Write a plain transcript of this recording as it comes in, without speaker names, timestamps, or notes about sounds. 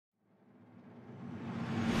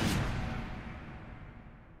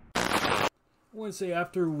going to say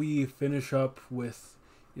after we finish up with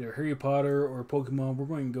either Harry Potter or Pokemon, we're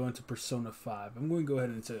going to go into Persona 5. I'm going to go ahead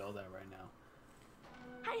and say all that right now.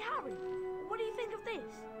 Hey Harry, what do you think of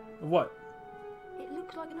this? What? It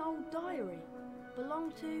looks like an old diary.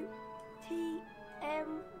 Belonged to T.M.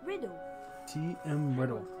 Riddle. T.M.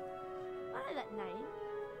 Riddle. I know that name.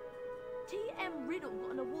 T.M. Riddle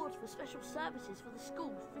got an award for special services for the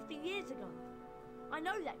school 50 years ago. I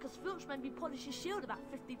know that because Filch made me polish his shield about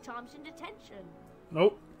 50 times in detention.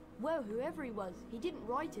 Nope. Well, whoever he was, he didn't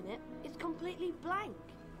write in it. It's completely blank.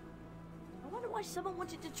 I wonder why someone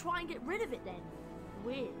wanted to try and get rid of it then.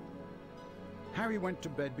 Weird. Harry went to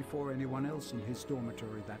bed before anyone else in his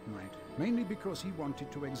dormitory that night, mainly because he wanted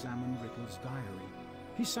to examine Riddle's diary.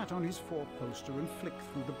 He sat on his four-poster and flicked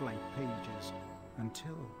through the blank pages,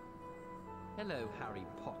 until... Hello, Harry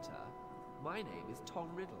Potter. My name is Tom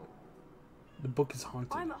Riddle. The book is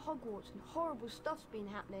haunted. I'm at Hogwarts and horrible stuff's been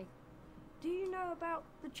happening. Do you know about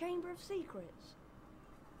the Chamber of Secrets?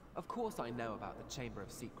 Of course I know about the Chamber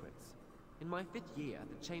of Secrets. In my 5th year,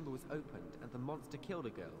 the chamber was opened and the monster killed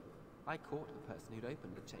a girl. I caught the person who'd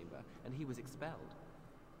opened the chamber and he was expelled.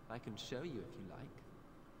 I can show you if you like.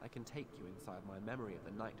 I can take you inside my memory of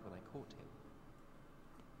the night when I caught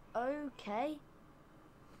him. Okay.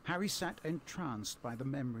 Harry sat entranced by the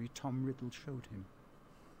memory Tom Riddle showed him.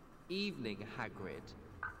 Evening, Hagrid.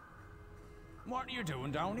 What are you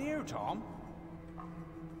doing down here, Tom?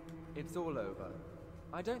 It's all over.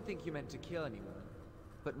 I don't think you meant to kill anyone.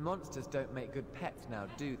 But monsters don't make good pets now,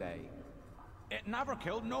 do they? It never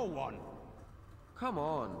killed no one. Come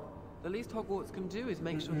on. The least Hogwarts can do is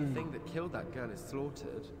make sure the thing that killed that girl is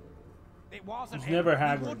slaughtered. It wasn't It's him. never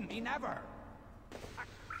Hagrid. He wouldn't, he never.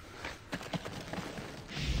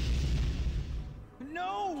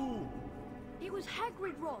 No! It was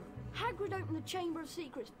Hagrid, Ron. Hagrid opened the Chamber of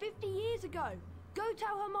Secrets 50 years ago. Go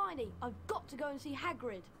tell Hermione. I've got to go and see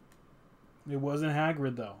Hagrid. It wasn't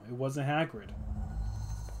Hagrid, though. It wasn't Hagrid.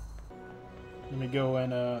 Let me go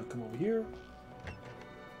and come over here.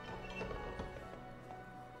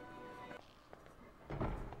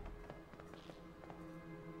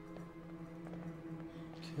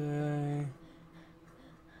 Okay.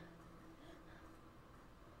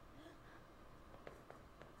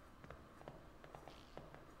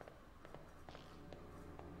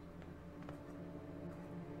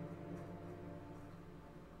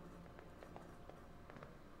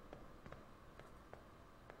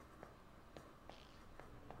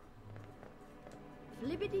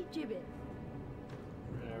 Flibbity gibbet.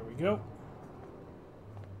 There we go.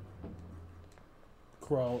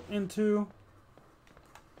 Crawl into.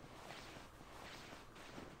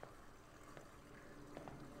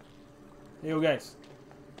 Hey, yo, guys.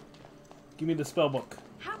 Give me the spell book.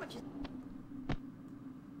 How much is...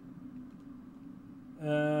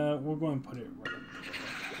 We're going to put it right up.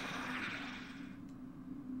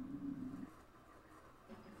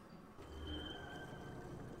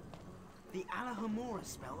 The Alahomora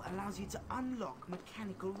spell allows you to unlock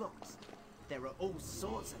mechanical locks. There are all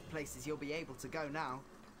sorts of places you'll be able to go now.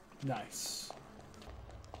 Nice.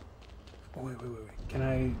 Oh, wait. Can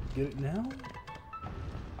I get it now?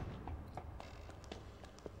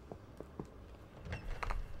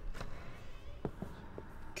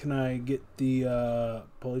 Can I get the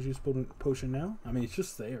Polyjuice potion now? I mean, it's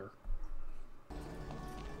just there.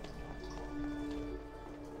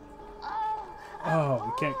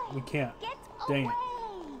 Oh, we can't. Dang it.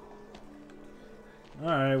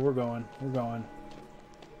 Alright, we're going.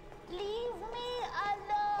 Leave me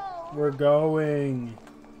alone. We're going.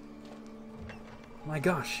 My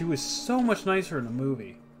gosh, she was so much nicer in the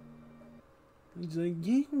movie. He's like,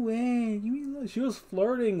 get away. She was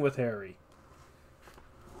flirting with Harry.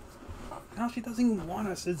 Now she doesn't even want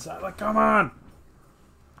us inside. Like, come on.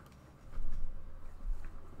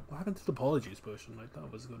 What happened to the Polyjuice potion? I thought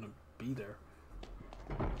it was going to be there.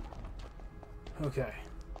 Okay.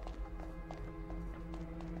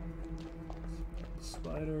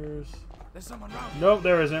 Spiders. There's someone around. Nope,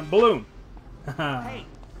 there isn't. Balloon. Hey.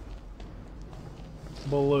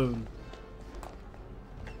 Balloon.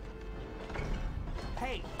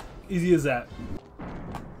 Hey. Easy as that.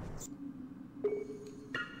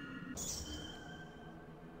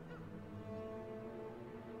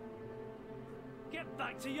 Get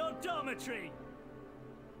back to your dormitory.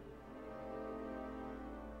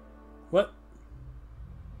 What?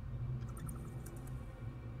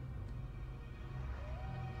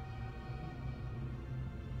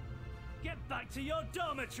 Get back to your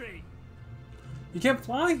dormitory. You can't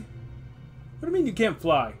fly? What do you mean you can't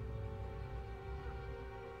fly?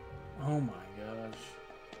 Oh my gosh.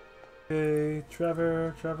 Okay,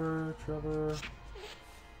 Trevor.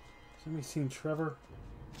 anybody seen Trevor?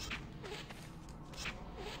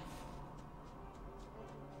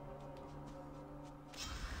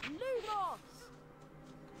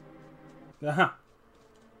 Aha.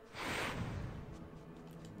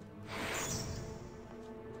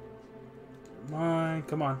 Mine,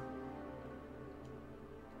 come on.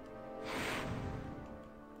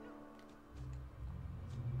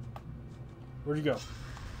 Where'd you go?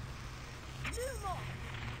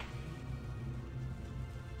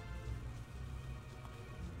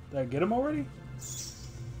 Did I get him already?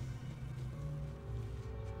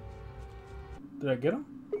 Did I get him?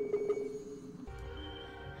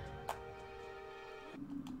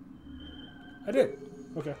 I did.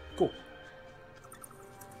 Okay, cool.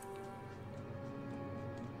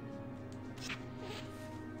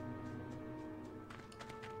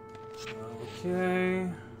 Okay.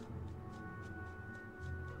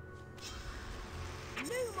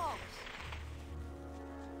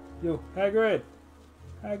 Yo, Hagrid!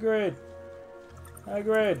 Hagrid!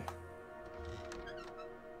 Hagrid!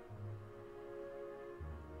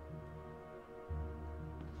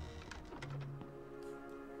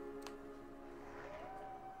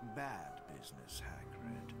 Bad business,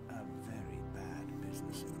 Hagrid. A very bad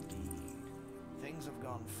business indeed. Things have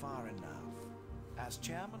gone far enough. As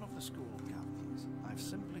chairman of the school governors, I've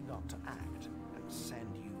simply got to act and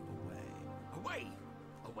send you away. Away?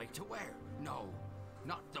 Away to where? No,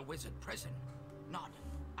 not the wizard prison. Not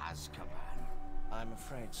Azkaban. I'm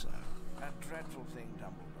afraid so. A dreadful thing,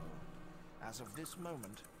 Dumbledore. As of this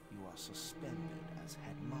moment, you are suspended as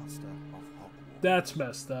headmaster of Hogwarts. That's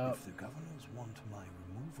messed up. If the governors want my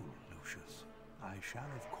removal, Lucius, I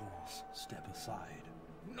shall of course step aside.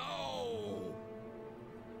 No!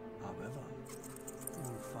 However, you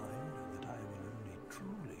will find that I will only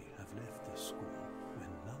truly have left this school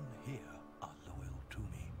when none here are loyal to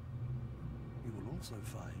me. You will also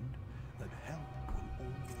find that help will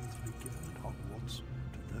always be given at Hogwarts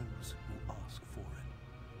to those who ask for it.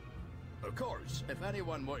 Of course, if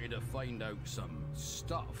anyone wanted to find out some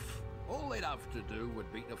stuff, all they'd have to do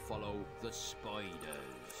would be to follow the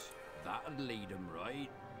spiders. That'd lead them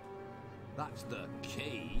right. That's the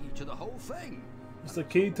key to the whole thing. It's the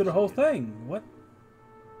key to the whole thing. What?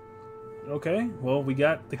 Okay, well, we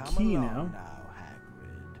got the Come key along now.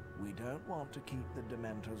 Hagrid. We don't want to keep the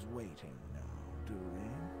Dementors waiting now, do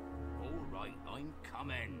we? All right, I'm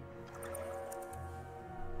coming.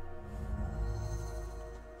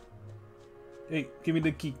 Hey, give me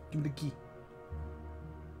the key. Give me the key.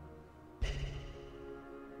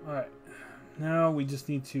 Alright. Now we just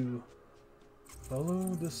need to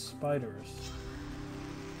follow the spiders.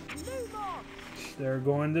 They're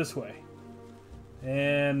going this way.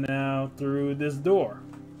 And now through this door.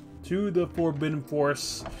 To the Forbidden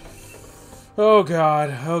Forest. Oh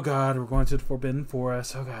god. Oh god. We're going to the Forbidden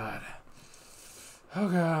Forest. Oh god. Oh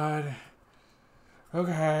god.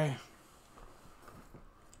 Okay.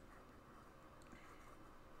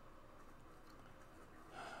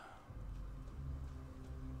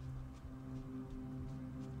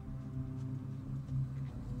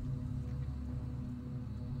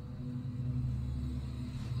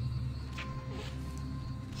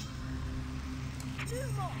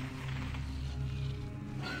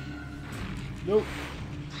 Nope.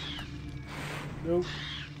 Nope.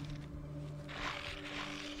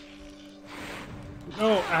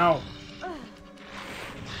 No, ow. Okay,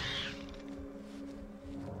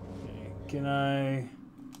 can I...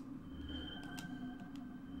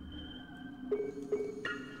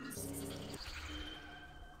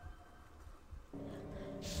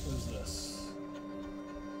 What is this?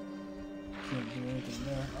 Can't do anything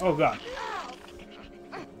there. Oh god.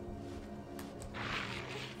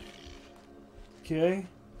 Okay.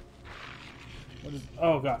 What is...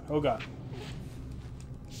 Oh god. Oh god.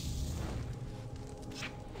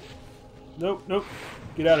 Nope. Nope.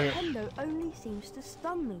 Get out of here. Hello only seems to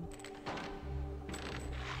stun them.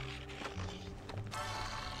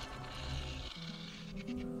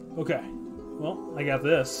 Okay. Well, I got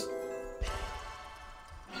this.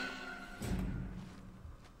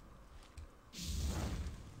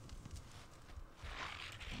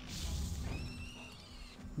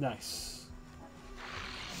 Nice.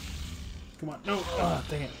 Come on. No. Ah,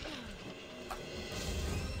 dang it.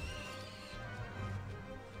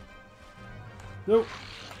 Nope.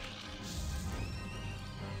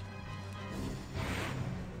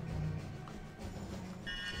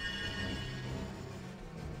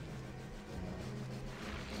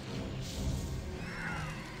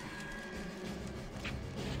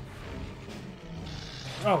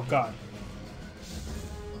 Oh, God.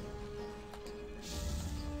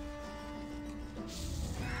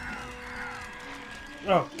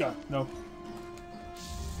 Oh, God, no.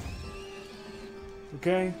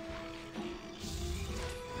 Okay.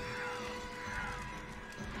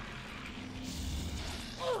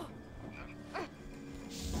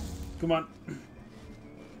 Come on.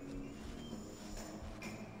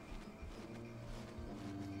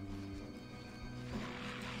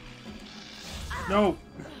 No.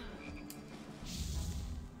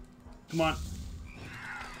 Come on.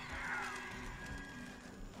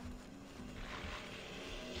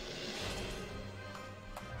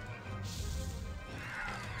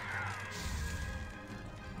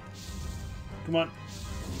 Come on.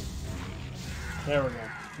 There we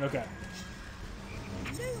go. Okay.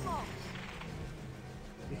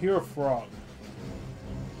 You're a frog.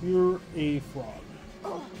 You're a frog.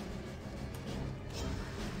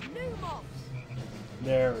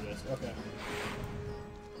 There it is. Okay.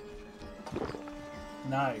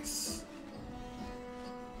 Nice.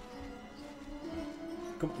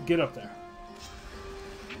 Come on, get up there.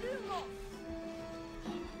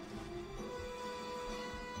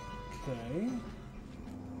 Okay.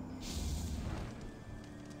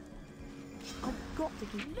 I've got to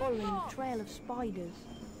keep following the trail of spiders.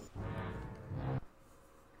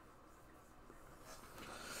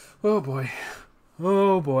 Oh boy.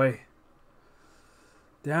 Oh boy.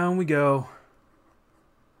 Down we go.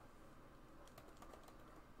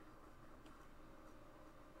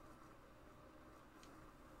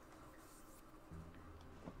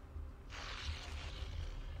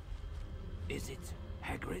 Is it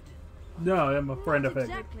Hagrid? No, I'm a friend of Not Hagrid.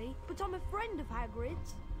 exactly, but I'm a friend of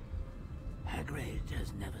Hagrid's. Hagrid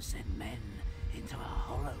has never sent men into a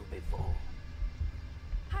hollow before.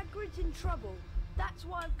 Hagrid's in trouble. That's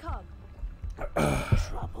why I've come.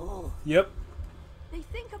 Trouble? Yep. They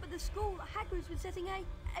think up at the school that Hagrid's been setting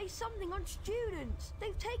a something on students.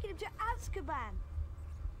 They've taken him to Azkaban.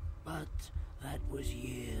 But that was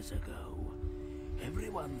years ago.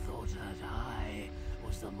 Everyone thought that I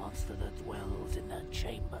was the monster that dwells in the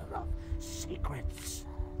Chamber of Secrets.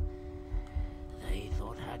 They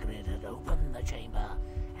thought Hagrid had opened the chamber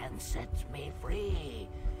and set me free,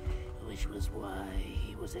 which was why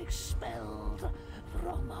he was expelled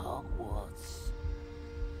from Hogwarts.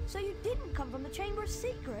 So you didn't come from the Chamber of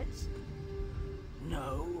Secrets?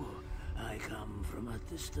 No, I come from a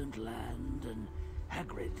distant land, and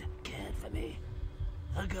Hagrid cared for me.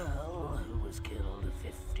 A girl who was killed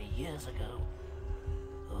 50 years ago,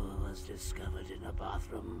 who was discovered in a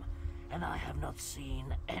bathroom, and I have not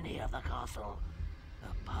seen any of the castle,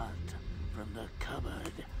 apart from the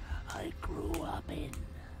cupboard I grew up in.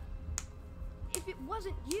 If it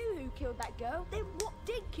wasn't you who killed that girl, then what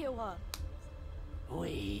did kill her?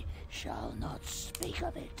 We shall not speak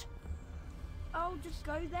of it. I'll just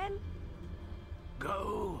go then.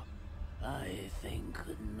 Go? I think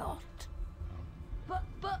not.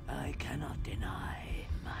 But... I cannot deny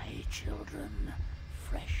my children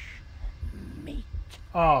fresh meat.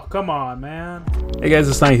 Oh, come on, man. Hey guys,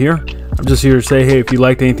 it's Knight here. I'm just here to say, hey, if you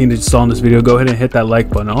liked anything that you saw in this video, go ahead and hit that like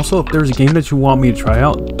button. Also, if there's a game that you want me to try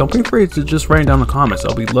out, don't be afraid to just write it down in the comments.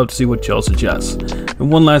 I'll be love to see what y'all suggest.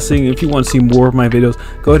 And one last thing, if you want to see more of my videos,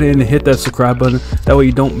 go ahead and hit that subscribe button. That way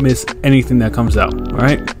you don't miss anything that comes out.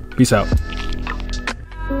 Alright? Peace out.